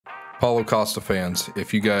Paulo Costa fans,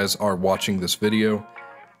 if you guys are watching this video,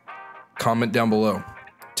 comment down below.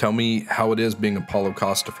 Tell me how it is being a Paulo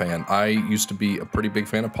Costa fan. I used to be a pretty big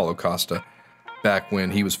fan of Paulo Costa back when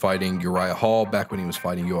he was fighting Uriah Hall, back when he was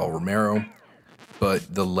fighting Yoel Romero.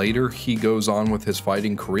 But the later he goes on with his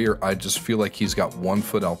fighting career, I just feel like he's got one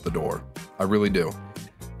foot out the door. I really do.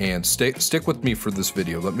 And stick with me for this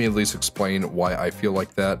video. Let me at least explain why I feel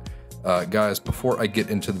like that. Guys, before I get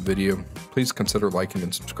into the video, please consider liking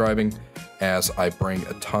and subscribing, as I bring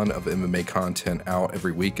a ton of MMA content out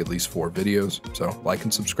every week, at least 4 videos. So like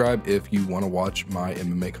and subscribe if you want to watch my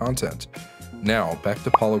MMA content. Now, back to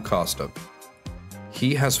Paulo Costa.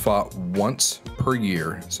 He has fought once per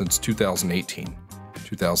year since 2018.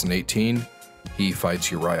 2018, he fights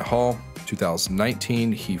Uriah Hall.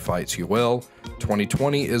 2019, he fights Yoel.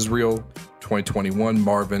 2020, Israel. 2021,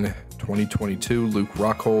 Marvin. 2022, Luke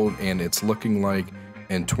Rockhold, and it's looking like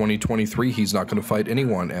in 2023 he's not going to fight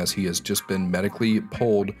anyone, as he has just been medically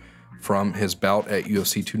pulled from his bout at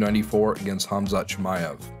UFC 294 against Khamzat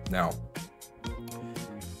Chimaev. Now,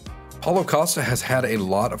 Paulo Costa has had a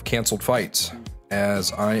lot of canceled fights.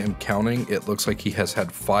 As I am counting, it looks like he has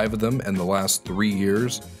had 5 of them in the last 3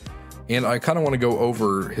 years, and I kind of want to go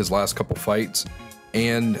over his last couple fights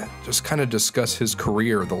and just kind of discuss his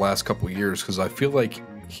career the last couple years, because I feel like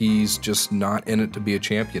he's just not in it to be a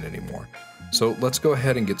champion anymore. So let's go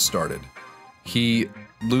ahead and get started. He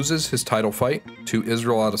loses his title fight to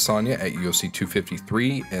Israel Adesanya at UFC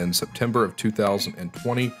 253 in September of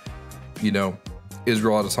 2020. You know,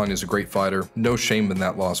 Israel Adesanya is a great fighter. No shame in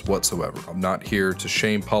that loss whatsoever. I'm not here to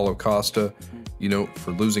shame Paulo Costa, you know,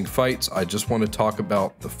 for losing fights. I just want to talk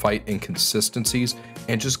about the fight inconsistencies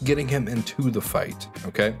and just getting him into the fight,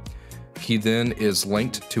 okay? He then is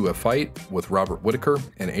linked to a fight with Robert Whittaker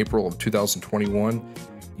in April of 2021,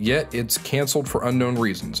 yet it's canceled for unknown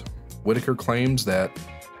reasons. Whittaker claims that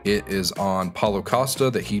it is on Paulo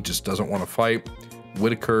Costa, that he just doesn't want to fight.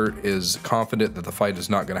 Whittaker is confident that the fight is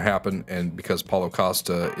not going to happen, and because Paulo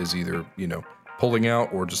Costa is either, you know, pulling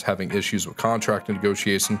out or just having issues with contract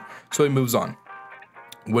negotiation, so he moves on.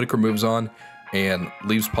 Whittaker moves on and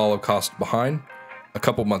leaves Paulo Costa behind. A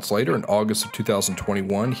couple months later, in August of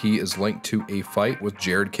 2021, he is linked to a fight with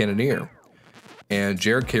Jared Cannonier. And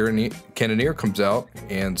Jared Cannonier comes out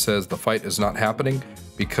and says the fight is not happening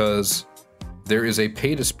because there is a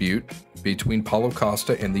pay dispute between Paulo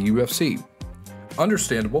Costa and the UFC.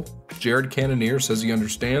 Understandable. Jared Cannonier says he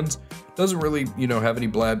understands. Doesn't really, you know, have any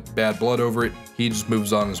bad blood over it. He just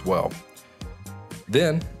moves on as well.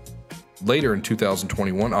 Then, later in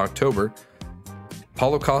 2021, October,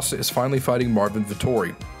 Paulo Costa is finally fighting Marvin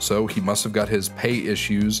Vettori, so he must have got his pay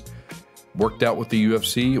issues worked out with the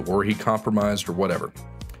UFC, or he compromised or whatever.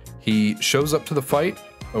 He shows up to the fight,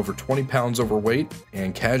 over 20 pounds overweight,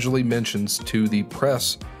 and casually mentions to the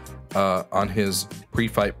press on his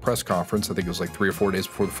pre-fight press conference, I think it was like 3 or 4 days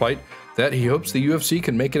before the fight, that he hopes the UFC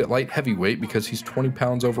can make it at light heavyweight because he's 20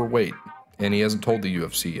 pounds overweight, and he hasn't told the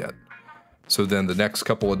UFC yet. So then the next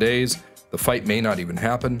couple of days, the fight may not even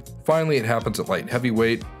happen. Finally, it happens at light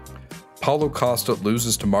heavyweight. Paulo Costa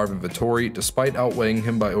loses to Marvin Vettori despite outweighing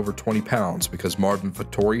him by over 20 pounds because Marvin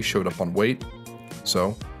Vettori showed up on weight.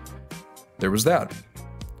 So there was that.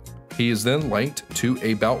 He is then linked to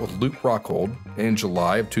a bout with Luke Rockhold in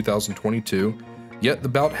July of 2022, yet the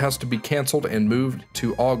bout has to be canceled and moved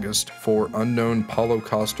to August for unknown Paulo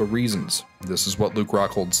Costa reasons. This is what Luke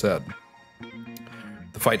Rockhold said.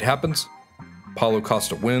 The fight happens. Paulo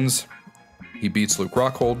Costa wins. He beats Luke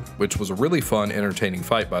Rockhold, which was a really fun, entertaining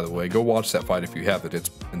fight, by the way. Go watch that fight if you haven't.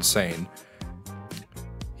 It's insane.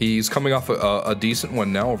 He's coming off a decent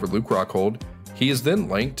one now over Luke Rockhold. He is then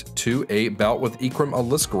linked to a bout with Ikram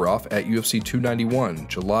Aliskerov at UFC 291,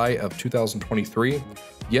 July of 2023.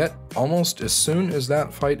 Yet, almost as soon as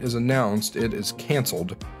that fight is announced, it is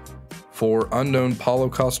canceled for unknown Paulo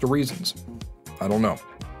Costa reasons. I don't know.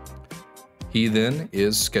 He then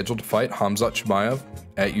is scheduled to fight Khamzat Chimaev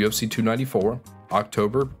at UFC 294,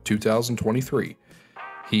 October 2023.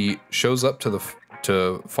 He shows up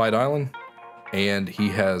to Fight Island, and he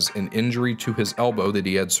has an injury to his elbow that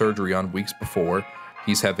he had surgery on weeks before.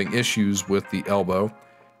 He's having issues with the elbow,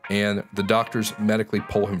 and the doctors medically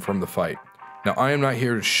pull him from the fight. Now, I am not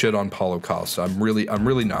here to shit on Paulo Costa. I'm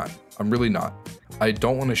really not. I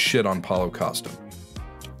don't want to shit on Paulo Costa.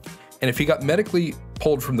 And if he got medically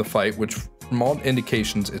pulled from the fight, which from all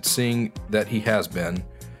indications it's seeing that he has been,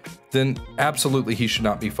 then absolutely he should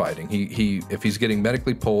not be fighting. If he's getting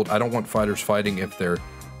medically pulled, I don't want fighters fighting if they're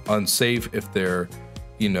unsafe, if they're,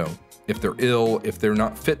 you know, if they're ill, if they're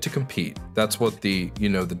not fit to compete. That's what the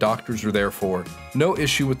doctors are there for. No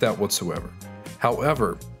issue with that whatsoever.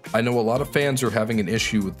 However, I know a lot of fans are having an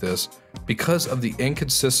issue with this because of the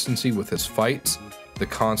inconsistency with his fights, the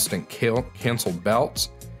constant canceled bouts,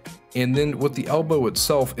 and then with the elbow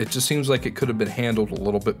itself, it just seems like it could have been handled a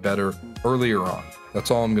little bit better earlier on. That's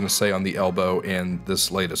all I'm going to say on the elbow and this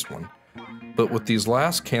latest one. But with these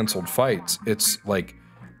last canceled fights, it's like,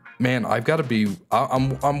 man, I've got to be,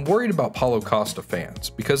 I'm worried about Paulo Costa fans,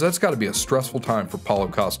 because that's got to be a stressful time for Paulo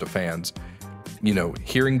Costa fans. You know,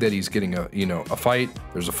 hearing that he's getting a fight,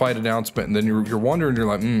 there's a fight announcement, and then you're wondering, you're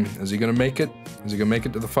like, is he going to make it? Is he going to make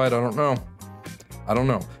it to the fight? I don't know. I don't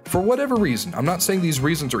know. For whatever reason, I'm not saying these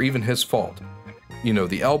reasons are even his fault. You know,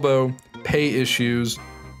 the elbow, pay issues,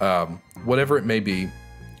 whatever it may be.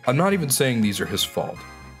 I'm not even saying these are his fault.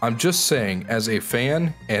 I'm just saying, as a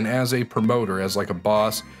fan and as a promoter, as like a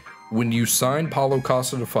boss, when you sign Paulo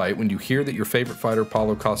Costa to fight, when you hear that your favorite fighter,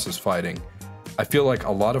 Paulo Costa, is fighting, I feel like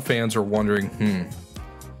a lot of fans are wondering,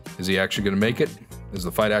 is he actually going to make it? Is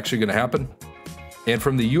the fight actually going to happen? And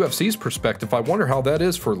from the UFC's perspective, I wonder how that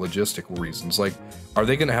is for logistical reasons. Like, are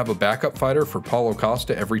they going to have a backup fighter for Paulo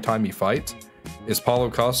Costa every time he fights? Is Paulo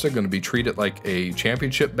Costa going to be treated like a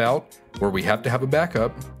championship bout where we have to have a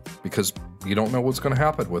backup because you don't know what's going to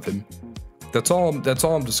happen with him? That's all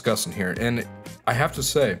I'm discussing here. And I have to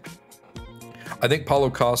say, I think Paulo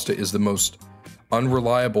Costa is the most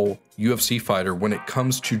unreliable UFC fighter when it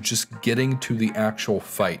comes to just getting to the actual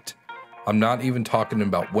fight. I'm not even talking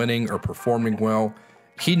about winning or performing well.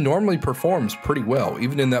 He normally performs pretty well.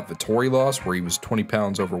 Even in that Vettori loss where he was 20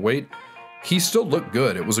 pounds overweight, he still looked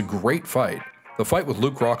good. It was a great fight. The fight with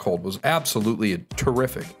Luke Rockhold was absolutely a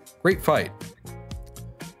terrific, great fight.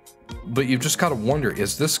 But you've just got to wonder,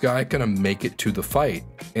 is this guy going to make it to the fight?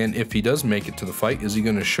 And if he does make it to the fight, is he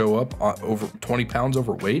going to show up over 20 pounds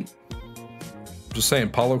overweight? Just saying,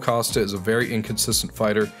 Paulo Costa is a very inconsistent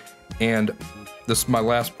fighter, and this is my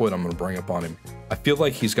last point I'm going to bring up on him. I feel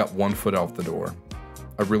like he's got one foot out the door.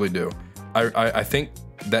 I really do. I think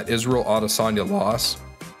that Israel Adesanya loss,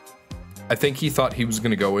 I think he thought he was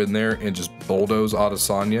going to go in there and just bulldoze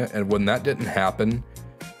Adesanya, and when that didn't happen,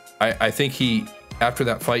 I think after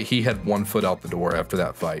that fight, he had one foot out the door after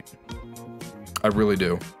that fight. I really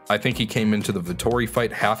do. I think he came into the Vettori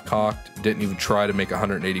fight half-cocked, didn't even try to make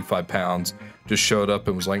 185 pounds, just showed up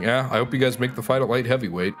and was like, I hope you guys make the fight at light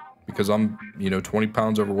heavyweight because I'm, 20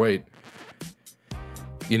 pounds overweight.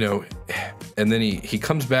 And then he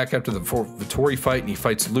comes back after the Vettori fight and he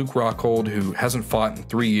fights Luke Rockhold, who hasn't fought in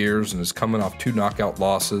 3 years and is coming off 2 knockout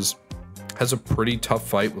losses. Has a pretty tough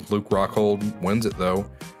fight with Luke Rockhold, wins it though.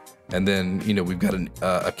 And then, we've got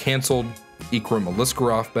a canceled Ikram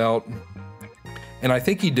Aliskerov bout. And I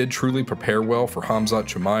think he did truly prepare well for Khamzat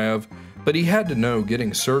Chimaev, but he had to know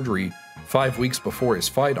getting surgery 5 weeks before his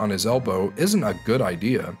fight on his elbow isn't a good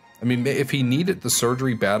idea. I mean, if he needed the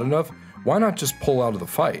surgery bad enough, why not just pull out of the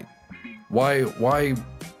fight? Why?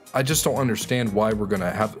 I just don't understand why we're going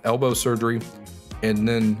to have elbow surgery and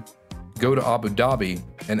then go to Abu Dhabi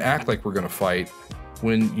and act like we're going to fight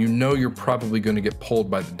when you're probably going to get pulled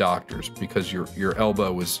by the doctors because your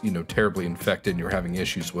elbow is, terribly infected and you're having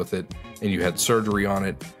issues with it and you had surgery on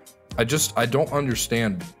it. I don't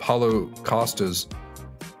understand Paulo Costa's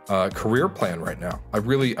career plan right now. I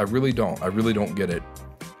really don't. I really don't get it.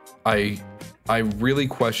 I really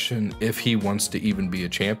question if he wants to even be a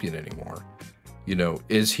champion anymore.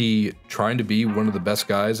 Is he trying to be one of the best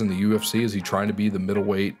guys in the UFC? Is he trying to be the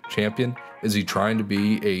middleweight champion? Is he trying to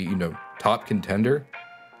be a, top contender?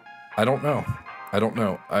 I don't know.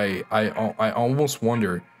 I almost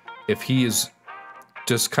wonder if he is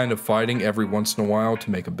just kind of fighting every once in a while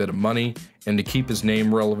to make a bit of money and to keep his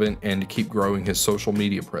name relevant and to keep growing his social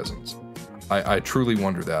media presence. I truly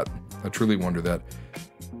wonder that.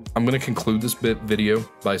 I'm going to conclude this video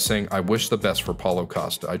by saying I wish the best for Paulo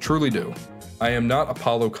Costa. I truly do. I am not a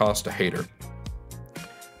Paulo Costa hater.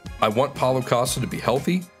 I want Paulo Costa to be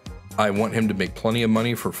healthy. I want him to make plenty of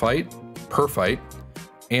money per fight.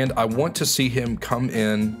 And I want to see him come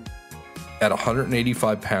in at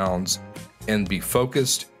 185 pounds and be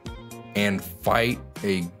focused and fight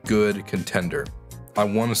a good contender. I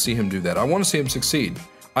want to see him do that. I want to see him succeed.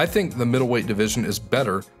 I think the middleweight division is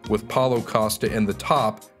better with Paulo Costa in the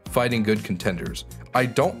top fighting good contenders. I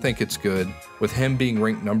don't think it's good with him being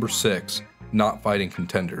ranked number 6, not fighting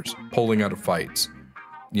contenders, pulling out of fights,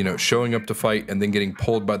 showing up to fight and then getting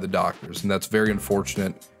pulled by the doctors. And that's very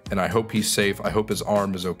unfortunate. And I hope he's safe. I hope his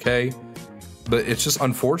arm is okay. But it's just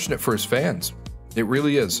unfortunate for his fans. It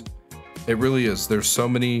really is. It really is. There's so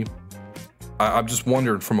many. I've just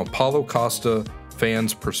wondered from a Paulo Costa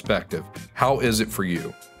fan's perspective, how is it for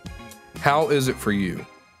you? How is it for you?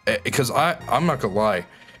 Because I'm not gonna lie,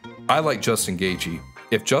 I like Justin Gaethje.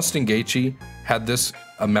 If Justin Gaethje had this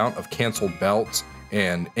amount of canceled bouts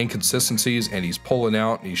and inconsistencies, and he's pulling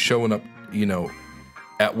out and he's showing up, you know,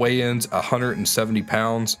 at weigh-ins 170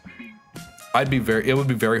 pounds, it would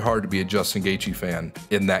be very hard to be a Justin Gaethje fan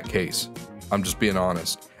in that case. I'm just being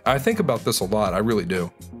honest. I think about this a lot. I really do.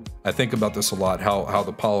 I think about this a lot, how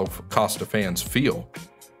the Paulo Costa fans feel.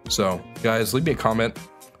 So guys, leave me a comment.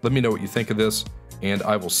 Let me know what you think of this, and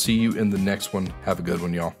I will see you in the next one. Have a good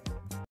one, y'all.